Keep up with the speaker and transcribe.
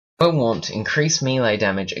I want increased melee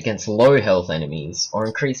damage against low health enemies, or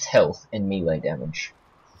increased health and melee damage.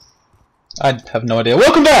 I have no idea.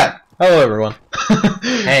 Welcome back! Hello everyone.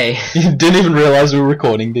 Hey. You didn't even realise we were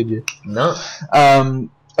recording, did you? No.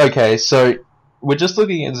 Okay, so we're just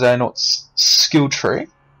looking at Xehanort's skill tree.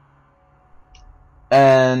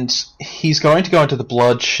 And he's going to go into the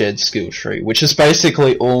bloodshed skill tree, which is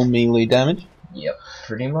basically all melee damage. Yep,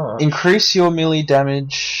 pretty much. Increase your melee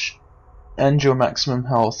damage and your maximum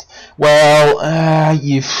health. Well,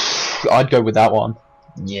 I'd go with that one.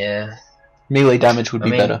 Yeah. Melee damage would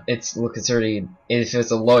be better. It's already, if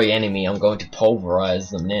it's a low enemy, I'm going to pulverize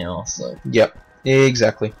them now, so. Yep,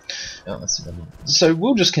 exactly. Oh, that's a good one. So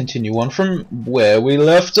we'll just continue on from where we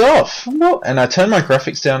left off. And I turned my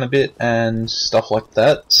graphics down a bit and stuff like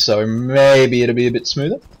that, so maybe it'll be a bit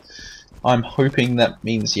smoother. I'm hoping that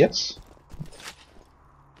means yes.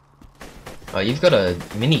 Oh, you've got a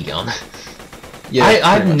minigun. Yeah,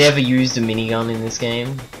 I've never used a minigun in this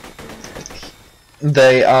game.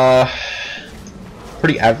 They are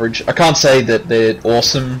pretty average. I can't say that they're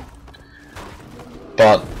awesome,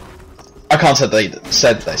 but I can't say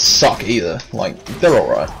that they suck either. Like, they're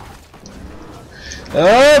alright.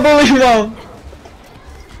 Bullymong!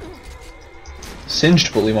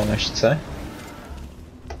 Singed Bullymong, I should say.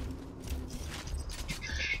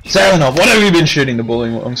 Xehanort, what have you been shooting the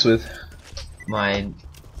Bullymongs with?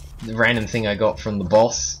 The random thing I got from the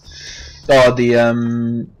boss. Oh,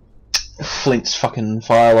 the Flint's fucking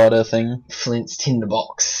firelighter thing. Flint's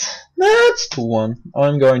tinderbox. That's the one.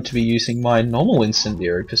 I'm going to be using my normal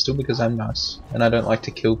incendiary pistol because I'm nice and I don't like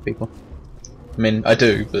to kill people. I mean, I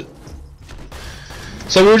do, but.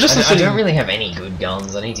 So we were just listening. I don't really have any good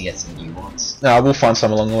guns. I need to get some new ones. We'll find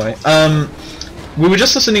some along the way. We were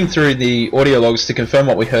just listening through the audio logs to confirm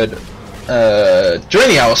what we heard during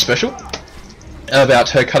the hour special about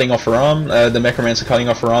her cutting off her arm, the Necromancer cutting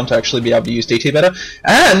off her arm to actually be able to use DT better,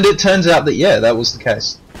 and it turns out that yeah, that was the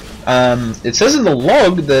case. It says in the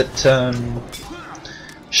log that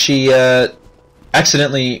she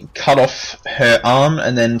accidentally cut off her arm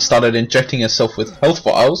and then started injecting herself with health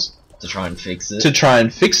vials to try and fix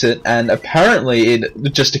it. And apparently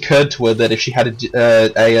it just occurred to her that if she had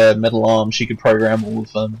a metal arm, she could program all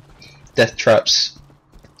of Death Trap's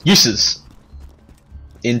uses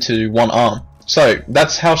into one arm. So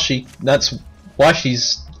that's why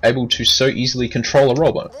she's able to so easily control a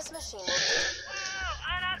robot.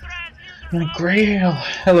 Grail.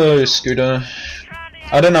 Hello, Scooter.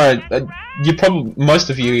 I don't know. You probably, most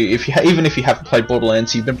of you, even if you haven't played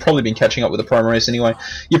Borderlands, you've probably been catching up with the promos anyway.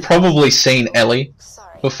 You've probably seen Ellie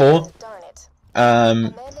before.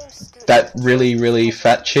 That really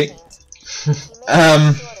fat chick.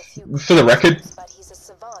 For the record,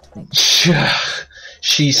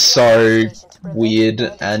 she's so weird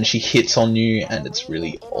and she hits on you and it's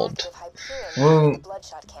really odd. Well,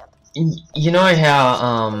 you know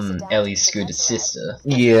how Ellie's Scooter's sister?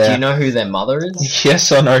 Yeah. Do you know who their mother is?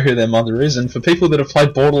 Yes, I know who their mother is, and for people that have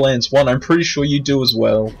played Borderlands 1, I'm pretty sure you do as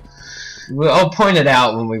well. Well, I'll point it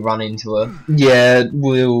out when we run into her. Yeah,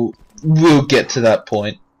 we'll get to that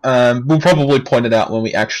point. We'll probably point it out when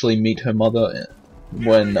we actually meet her mother.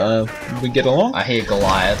 When we get along. I hear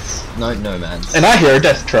Goliaths. No, nomads. And I hear a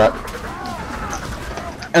Death Trap.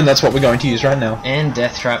 And that's what we're going to use right now. And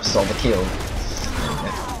Death Trap stole the kill.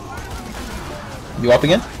 You up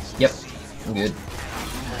again? Yep. I'm good.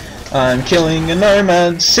 I'm killing a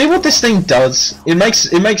nomad. See what this thing does? It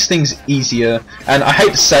makes things easier. And I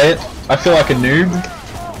hate to say it, I feel like a noob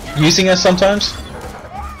using it sometimes.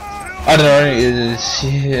 I don't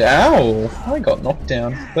know, ow, I got knocked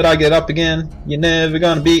down, but I get up again. You're never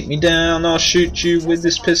gonna beat me down, I'll shoot you with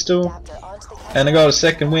this pistol. And I got a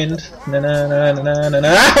second wind. Na na na na na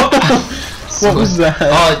na. What was that?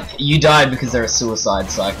 Oh, you died because there are suicide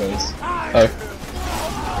psychos. Oh.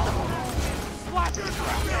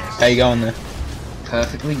 How you going there?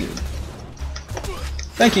 Perfectly good.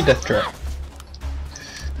 Thank you, Death Trap.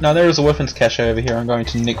 Now there is a weapons cache over here I'm going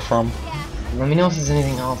to nick from. Let me know if there's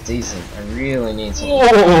anything half decent. I really need something.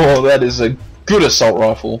 Oh, that is a good assault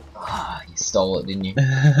rifle. Ah, you stole it, didn't you?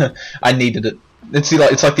 I needed it. It's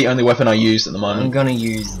like the only weapon I use at the moment. I'm gonna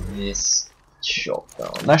use this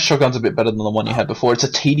shotgun. That shotgun's a bit better than the one you had before. It's a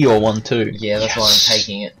TDR one too. Yeah, that's why I'm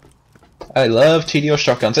taking it. I love TDR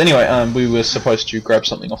shotguns. Anyway, we were supposed to grab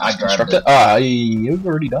something off this constructor. You've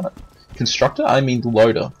already done it. Constructor? I mean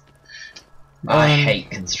loader. I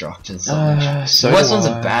hate constructors so much. The worst ones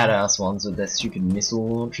are badass ones with their stupid missile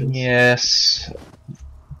launchers. Yes.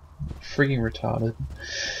 Freaking retarded.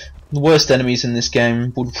 The worst enemies in this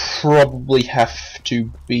game would probably have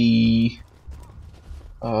to be...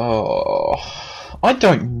 Oh... I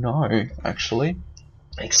don't know, actually.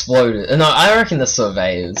 exploded. No, I reckon the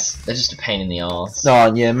surveyors. They're just a pain in the ass.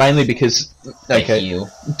 Oh yeah, mainly because They okay. heal.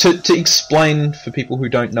 To explain for people who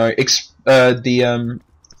don't know, the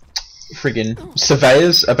friggin'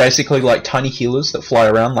 surveyors are basically like tiny healers that fly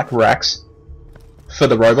around like racks for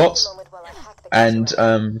the robots, and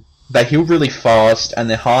they heal really fast and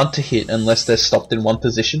they're hard to hit unless they're stopped in one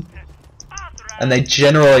position, and they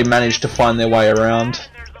generally manage to find their way around.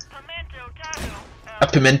 A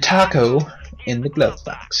pimentaco in the glove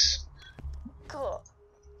box. Cool.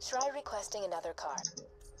 Try requesting another card.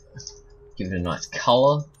 Give it a nice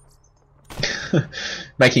colour.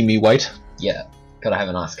 Making me wait. Yeah, gotta have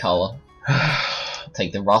a nice colour.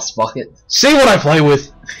 Take the rust bucket. See what I play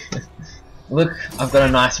with! Look, I've got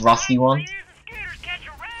a nice rusty one.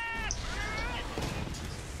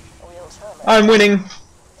 I'm winning! You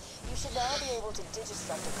should now be able to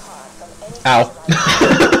digistruct a card from any Ow.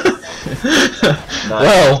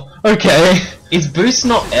 Well, okay. Is boost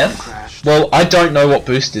not F? Well, I don't know what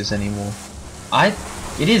boost is anymore.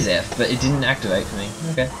 It is F, but it didn't activate for me.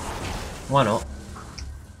 Okay. Why not?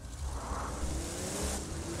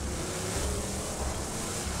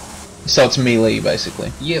 So it's melee,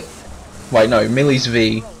 basically. Yep. Wait, no, melee's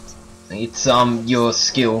V. It's your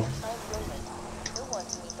skill.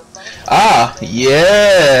 Ah,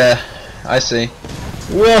 yeah! I see.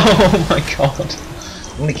 Whoa, oh my god.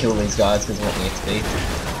 I'm gonna kill these guys because I want the XP.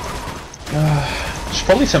 Should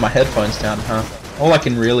probably turn my headphones down, huh? All I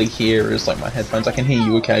can really hear is like my headphones. I can hear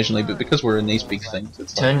you occasionally, but because we're in these big things,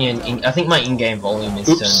 it's like... Turn your I think my in-game volume is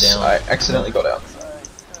Oops, turned down. I accidentally got out.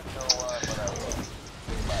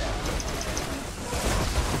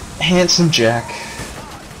 Handsome Jack.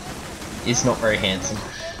 It's not very handsome.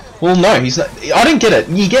 Well, no, he's not. I didn't get it.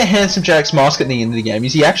 You get Handsome Jack's mask at the end of the game.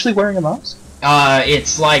 Is he actually wearing a mask?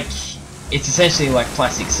 It's essentially like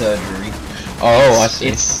plastic surgery. Oh, I see.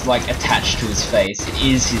 It's like attached to his face. It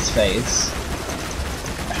is his face.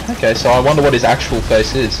 Okay, so I wonder what his actual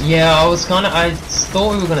face is. Yeah, I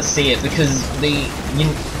thought we were gonna see it because do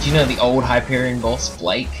you know the old Hyperion boss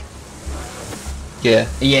Blake? Yeah.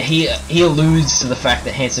 Yeah, he alludes to the fact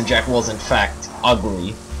that Handsome Jack was in fact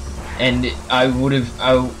ugly, and I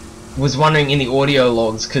was wondering in the audio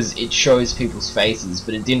logs because it shows people's faces,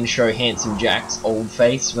 but it didn't show Handsome Jack's old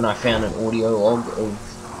face when I found an audio log of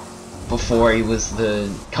before he was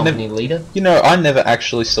the company leader. You know, I never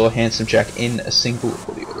actually saw Handsome Jack in a single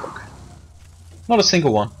audio log. Not a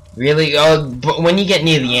single one. Really? But when you get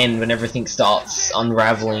near the end, when everything starts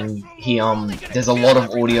unraveling, there's a lot of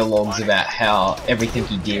audio logs about how everything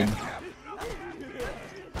he did.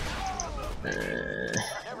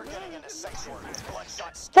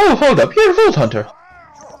 Oh, hold up! You're a Vault Hunter.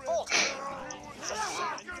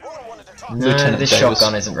 No, Lieutenant this Davis.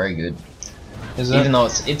 shotgun isn't very good. Is it? Even though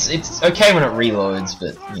it's okay when it reloads,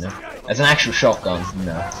 but you know, as an actual shotgun,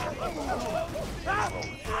 no.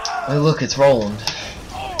 Oh look, it's Roland.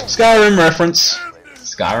 Skyrim reference.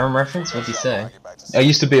 Skyrim reference? What'd you say? I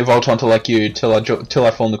used to be a Vault Hunter like you till I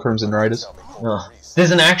formed the Crimson Raiders. Oh.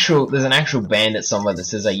 There's an actual bandit somewhere that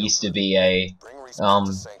says I used to be a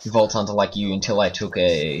Vault Hunter like you until I took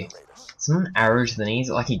some arrow to the knee,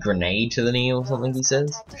 like a grenade to the knee or something, he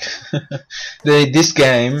says. This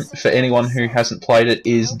game, for anyone who hasn't played it,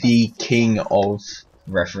 is the king of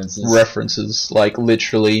references. Like,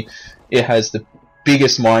 literally, it has the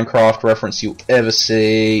biggest Minecraft reference you'll ever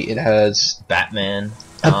see. It has Batman.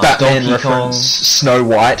 A Batman Donkey reference, Kong. Snow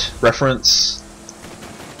White reference,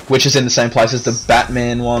 which is in the same place as the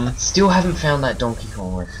Batman one. Still haven't found that Donkey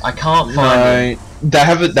Kong reference. I can't find it. They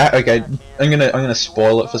have it. Okay, I'm gonna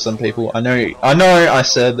spoil it for some people. I know. I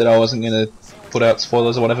said that I wasn't gonna put out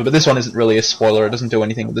spoilers or whatever, but this one isn't really a spoiler. It doesn't do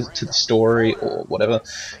anything to the story or whatever.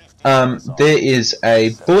 There is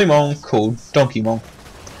a Bullymong called Donkey Mong.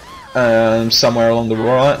 Somewhere along the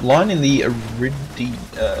line in the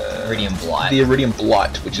Iridium Blight. The Iridium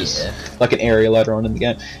Blight, which is like an area later on in the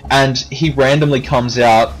game, and he randomly comes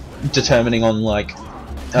out, determining on like.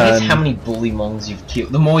 I guess how many Bullymongs you've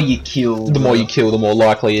killed. The more you kill, the more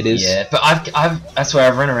likely it is. Yeah, but I swear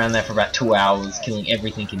I've run around there for about 2 hours, killing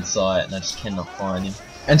everything in sight, and I just cannot find him.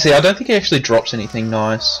 And see, I don't think he actually drops anything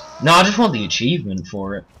nice. No, I just want the achievement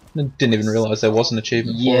for it. I didn't even realise there was an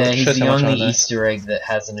achievement for it. Yeah, he's Shows the how much I only know. Easter egg that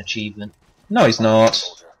has an achievement. No, he's not.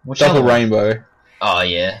 Which Double other one? Rainbow. Oh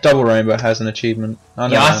yeah. Double Rainbow has an achievement. I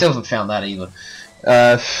know Yeah, I that. still haven't found that either.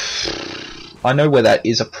 I know where that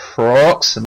is approximately.